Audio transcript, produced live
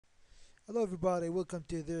Hello everybody, welcome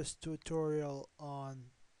to this tutorial on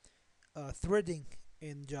threading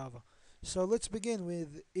in Java. So let's begin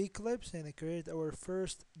with Eclipse and create our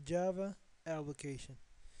first Java application.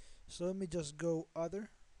 So let me just go other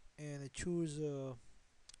and choose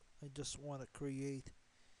I just want to create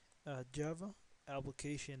a Java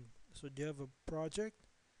application. So Java project.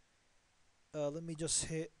 Let me just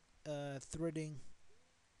hit threading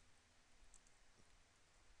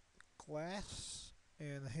class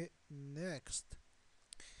and hit next.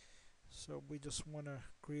 So we just want to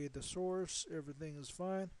create the source, everything is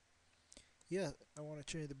fine. Yeah, I want to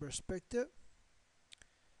change the perspective.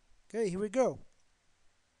 Okay, here we go.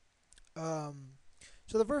 um,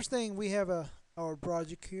 so the first thing, we have our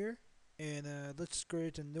project here, and let's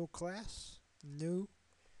create a new class,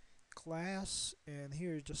 and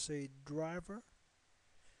here just say driver,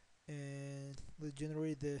 and let's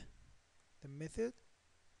generate the method.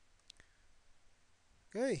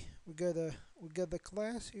 Okay, we got the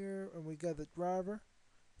class here, and we got the driver.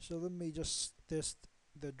 So let me just test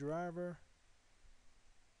the driver.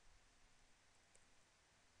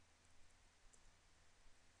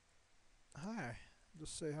 Hi,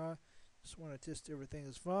 just say hi. Just want to test everything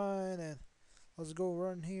is fine, and let's go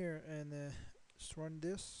run here and just run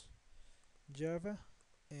this Java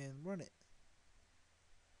and run it.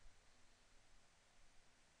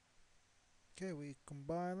 Okay, we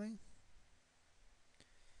compiling.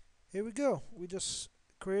 Here we go. We just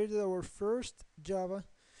created our first Java.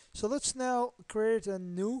 So let's now create a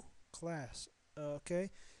new class. Okay,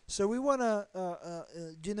 so we want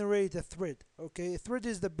to generate a thread. Okay, a thread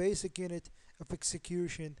is the basic unit of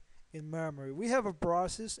execution in memory. We have a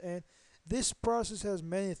process, and this process has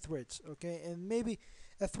many threads. Okay, and maybe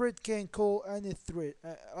a thread can call any thread,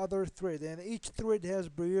 other thread, and each thread has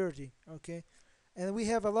priority. Okay, and we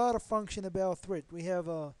have a lot of function about thread. We have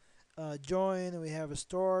a join, we have a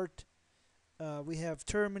start, we have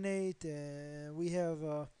terminate, we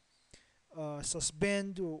have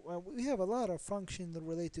suspend. We have a lot of function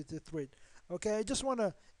related to thread. Okay, I just want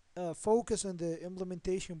to focus on the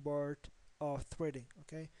implementation part of threading.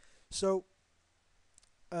 Okay, so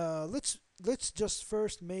let's just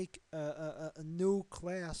first make a new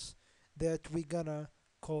class that we're gonna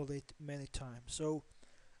call it many times. So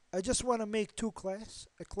I just want to make two class,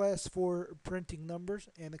 a class for printing numbers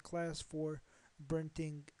and a class for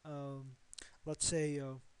printing, let's say,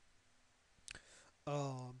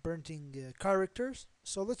 printing characters.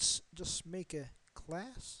 So let's just make a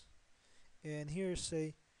class, and here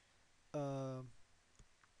say uh,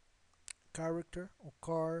 character or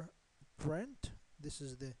car print. This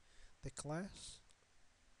is the class.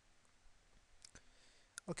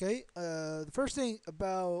 Okay, the first thing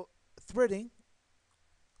about threading,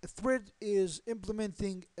 a thread is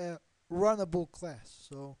implementing a runnable class.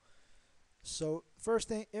 So first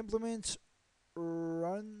thing, implements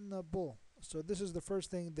runnable. So this is the first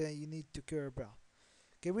thing that you need to care about.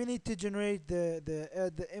 Okay, we need to generate the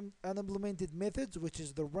unimplemented methods, which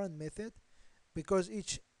is the run method, because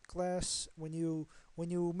each class, when you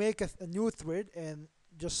make a new thread and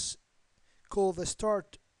just call the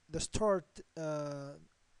start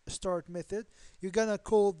method, you're gonna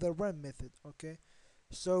call the run method. Okay,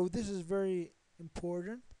 so this is very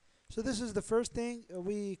important. So this is the first thing,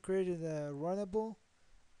 we created a runnable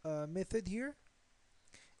method here,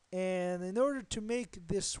 and in order to make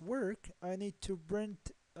this work, uh, I need to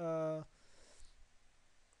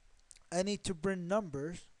print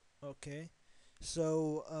numbers. Okay,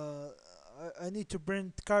 so I need to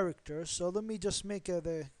print characters. So let me just make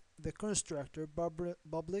the constructor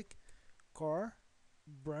public car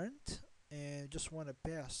print, and just want to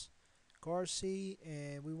pass car C,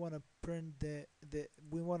 and we want to print the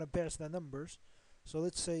we want to pass the numbers. So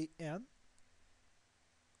let's say n.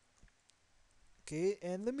 Okay,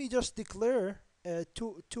 and let me just declare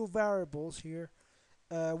two variables here.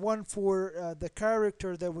 One for the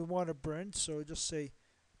character that we want to print. So just say,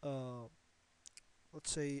 uh,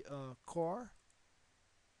 let's say car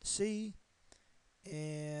C,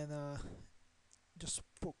 and just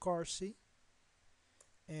put car C,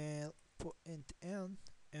 and put int n,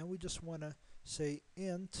 and we just want to say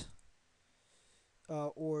int,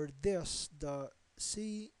 or this the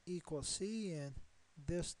C equals C, and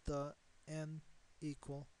this the n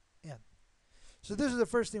equal n. So this is the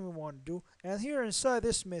first thing we want to do. And here inside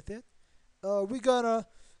this method, we gonna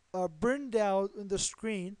print out on the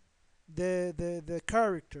screen the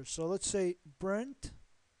character. So let's say print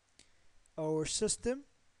our system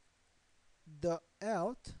the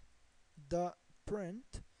out the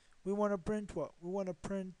print. We want to print what? We want to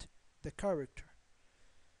print the character.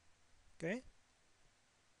 Okay.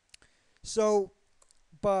 So,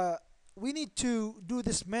 but we need to do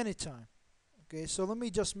this many times. Okay, so let me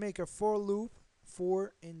just make a for loop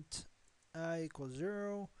for int I equals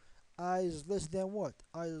 0. I is less than what?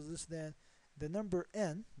 I is less than the number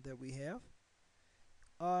n that we have.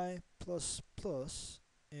 I plus plus,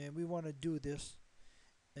 and we want to do this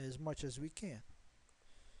as much as we can.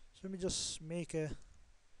 So let me just make a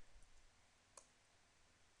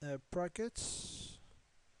brackets.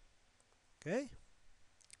 Okay.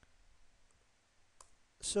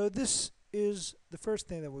 So this is the first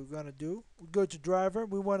thing that we're going to do. We go to driver.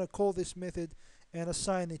 We want to call this method and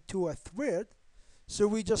assign it to a thread. So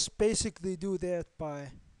we just basically do that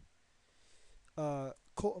by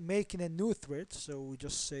making a new thread. So we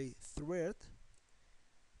just say thread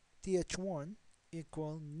th1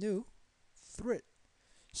 equal new thread.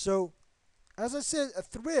 So as I said, a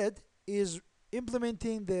thread is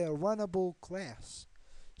implementing the runnable class.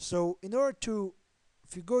 So in order to,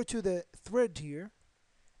 if you go to the thread here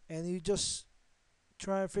and you just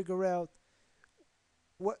try and figure out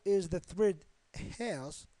what is the thread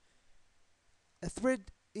has, a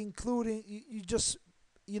thread including, you just,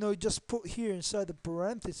 just put here inside the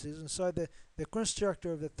parentheses, inside the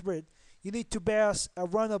constructor of the thread, you need to pass a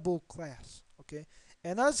runnable class. Okay,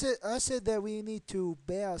 and I said that we need to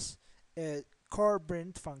pass a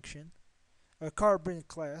carbon function, a carbon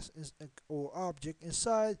class or object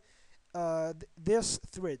inside this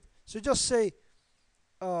thread. So just say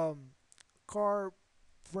car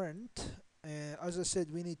print, and as I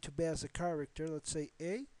said, we need to pass a character, let's say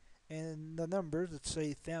a, and the number, let's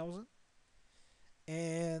say 1000,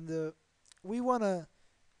 and we want to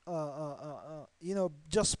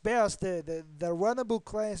just pass the runnable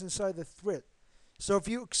class inside the thread. So if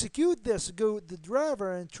you execute this, go to the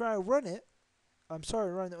driver and try run it. I'm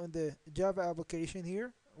sorry, run it on the Java application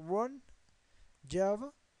here. Run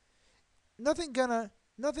Java. Nothing gonna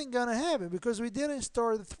happen because we didn't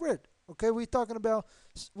start the thread. Okay, we're talking about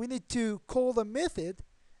we need to call the method,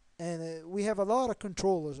 and we have a lot of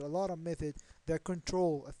controllers, a lot of methods that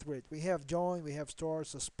control a thread. We have join, we have start,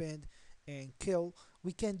 suspend, and kill.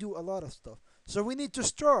 We can do a lot of stuff. So we need to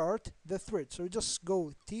start the thread. So just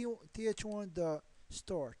go th1 the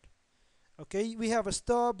start. Okay, we have a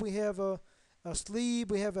stop, we have a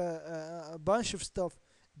sleep, we have a bunch of stuff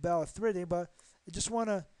about threading, but I just want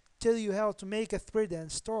to tell you how to make a thread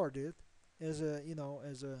and start it as a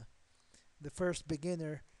the first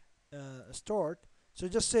beginner start. So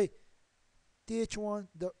just say th1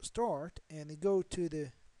 the start and go to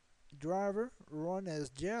the driver, run as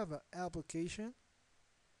Java application.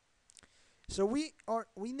 So we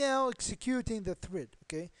now executing the thread.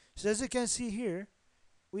 Okay, so as you can see here,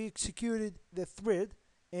 we executed the thread,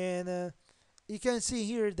 and you can see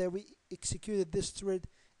here that we executed this thread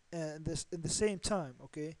this in the same time.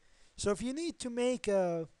 Okay, so if you need to make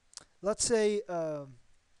let's say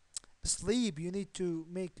sleep, you need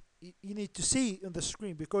to see on the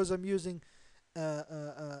screen, because I'm using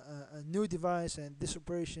a new device and this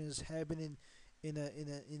operation is happening in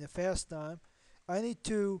a fast time. I need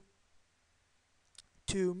to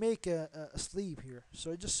make a sleep here.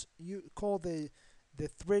 So just you call the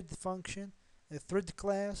thread function, the thread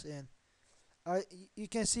class, and you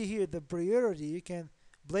can see here the priority. You can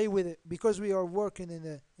play with it because we are working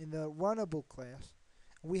in the runnable class.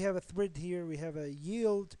 We have a thread here. We have a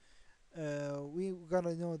yield. We're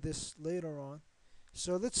gonna know this later on.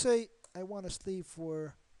 So let's say I want to sleep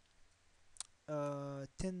for 10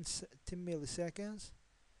 milliseconds,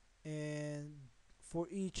 and for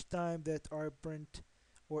each time that I print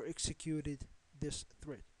or executed this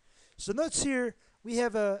thread. So notice here we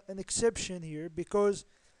have an exception here because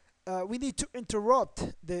we need to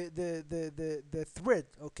interrupt the thread.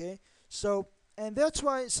 Okay, so and that's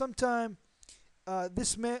why sometimes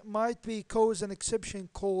this might be cause an exception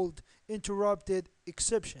called interrupted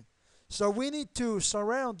exception. So we need to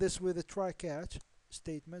surround this with a try catch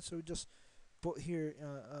statement. So just put here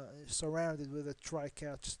surrounded with a try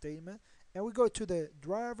catch statement, and we go to the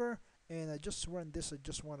driver, and I just run this. I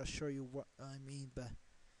just want to show you what I mean by.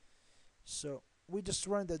 So we just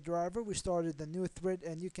run the driver. We started the new thread,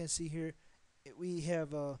 and you can see here we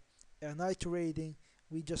have an iterating.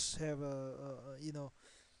 We just have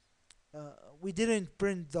we didn't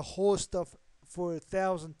print the whole stuff for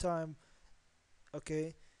 1000 times.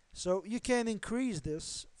 Okay, so you can increase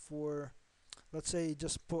this for, let's say,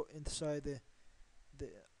 just put inside the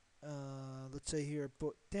let's say here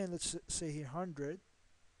put 10, let's say here 100,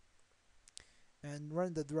 and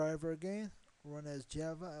run the driver again, run as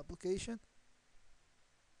Java application.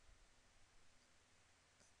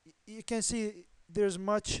 You can see there's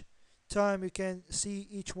much time. You can see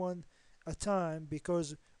each one a time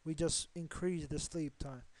because we just increase the sleep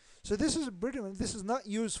time. So this is pretty much, this is not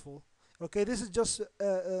useful. Okay, this is just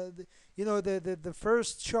the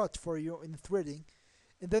first shot for you in threading.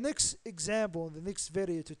 In the next example, in the next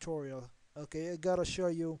video tutorial, okay, I gotta show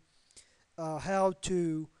you how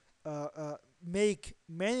to make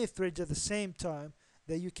many threads at the same time,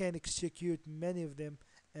 that you can execute many of them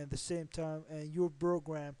at the same time, and your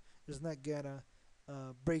program is not gonna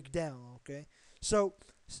break down. Okay, so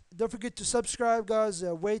don't forget to subscribe, guys.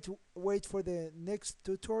 Wait for the next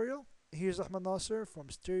tutorial. Here's Ahmed Nasser from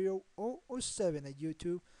Stereo 007 at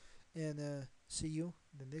YouTube, and see you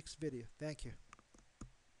in the next video. Thank you.